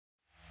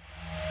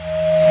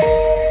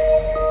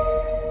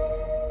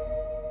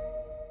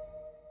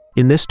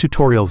In this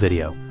tutorial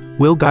video,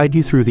 we'll guide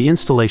you through the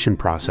installation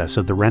process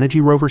of the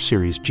RENOGY Rover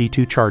Series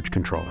G2 charge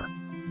controller.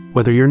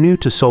 Whether you're new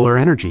to solar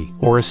energy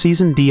or a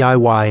seasoned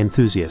DIY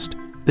enthusiast,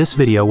 this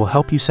video will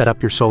help you set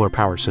up your solar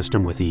power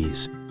system with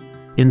ease.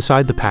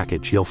 Inside the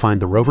package, you'll find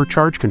the Rover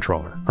charge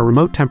controller, a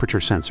remote temperature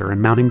sensor,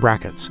 and mounting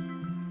brackets.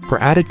 For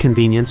added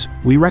convenience,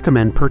 we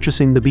recommend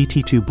purchasing the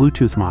BT2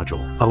 Bluetooth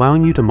module,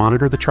 allowing you to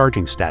monitor the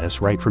charging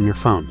status right from your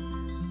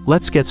phone.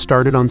 Let's get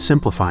started on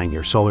simplifying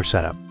your solar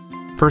setup.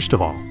 First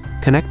of all,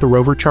 connect the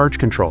Rover charge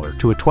controller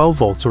to a 12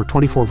 volts or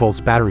 24 volts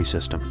battery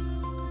system.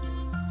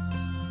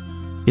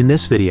 In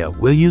this video,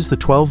 we'll use the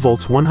 12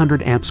 volts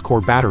 100 amps core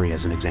battery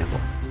as an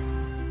example.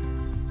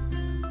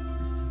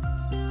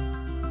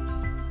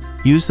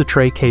 Use the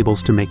tray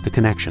cables to make the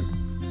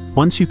connection.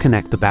 Once you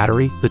connect the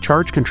battery, the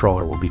charge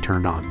controller will be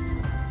turned on.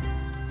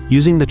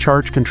 Using the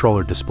charge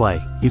controller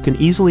display, you can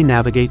easily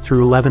navigate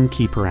through 11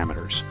 key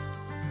parameters.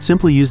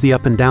 Simply use the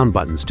up and down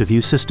buttons to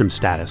view system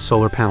status,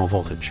 solar panel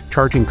voltage,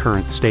 charging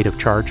current, state of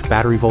charge,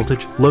 battery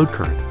voltage, load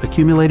current,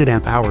 accumulated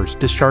amp hours,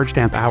 discharged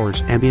amp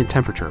hours, ambient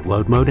temperature,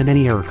 load mode, and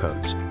any error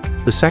codes.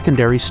 The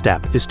secondary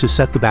step is to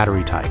set the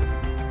battery type.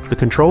 The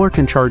controller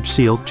can charge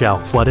sealed, gel,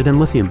 flooded, and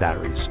lithium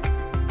batteries.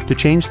 To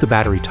change the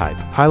battery type,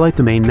 highlight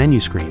the main menu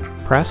screen,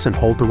 press and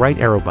hold the right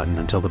arrow button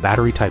until the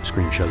battery type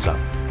screen shows up.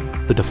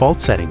 The default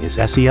setting is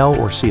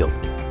SEL or sealed.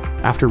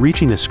 After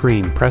reaching the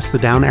screen, press the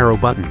down arrow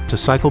button to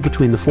cycle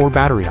between the 4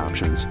 battery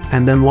options,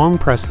 and then long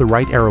press the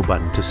right arrow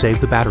button to save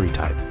the battery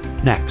type.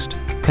 Next,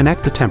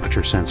 connect the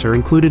temperature sensor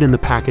included in the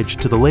package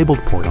to the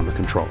labeled port on the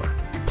controller.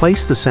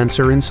 Place the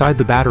sensor inside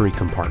the battery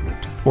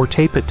compartment, or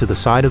tape it to the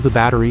side of the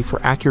battery for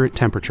accurate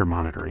temperature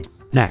monitoring.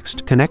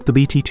 Next, connect the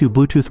BT2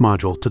 Bluetooth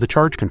module to the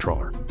charge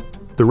controller.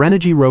 The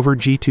RENOGY Rover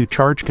G2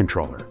 charge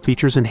controller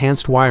features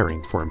enhanced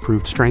wiring for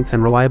improved strength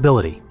and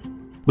reliability.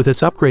 With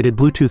its upgraded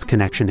Bluetooth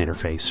connection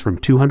interface from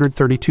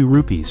 232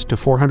 rupees to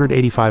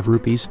 485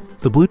 rupees,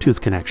 the Bluetooth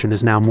connection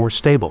is now more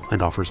stable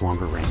and offers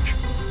longer range.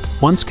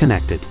 Once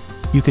connected,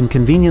 you can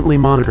conveniently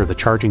monitor the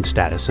charging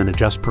status and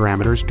adjust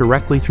parameters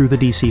directly through the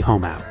DC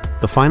Home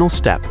app. The final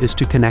step is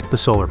to connect the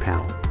solar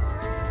panel.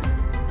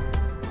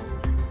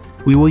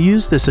 We will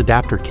use this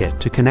adapter kit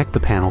to connect the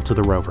panel to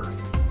the Rover.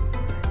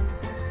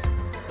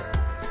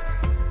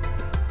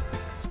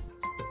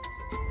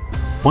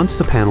 Once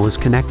the panel is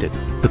connected,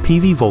 the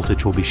PV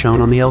voltage will be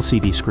shown on the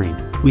LCD screen.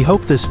 We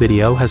hope this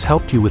video has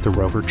helped you with the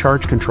Rover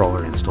charge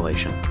controller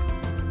installation.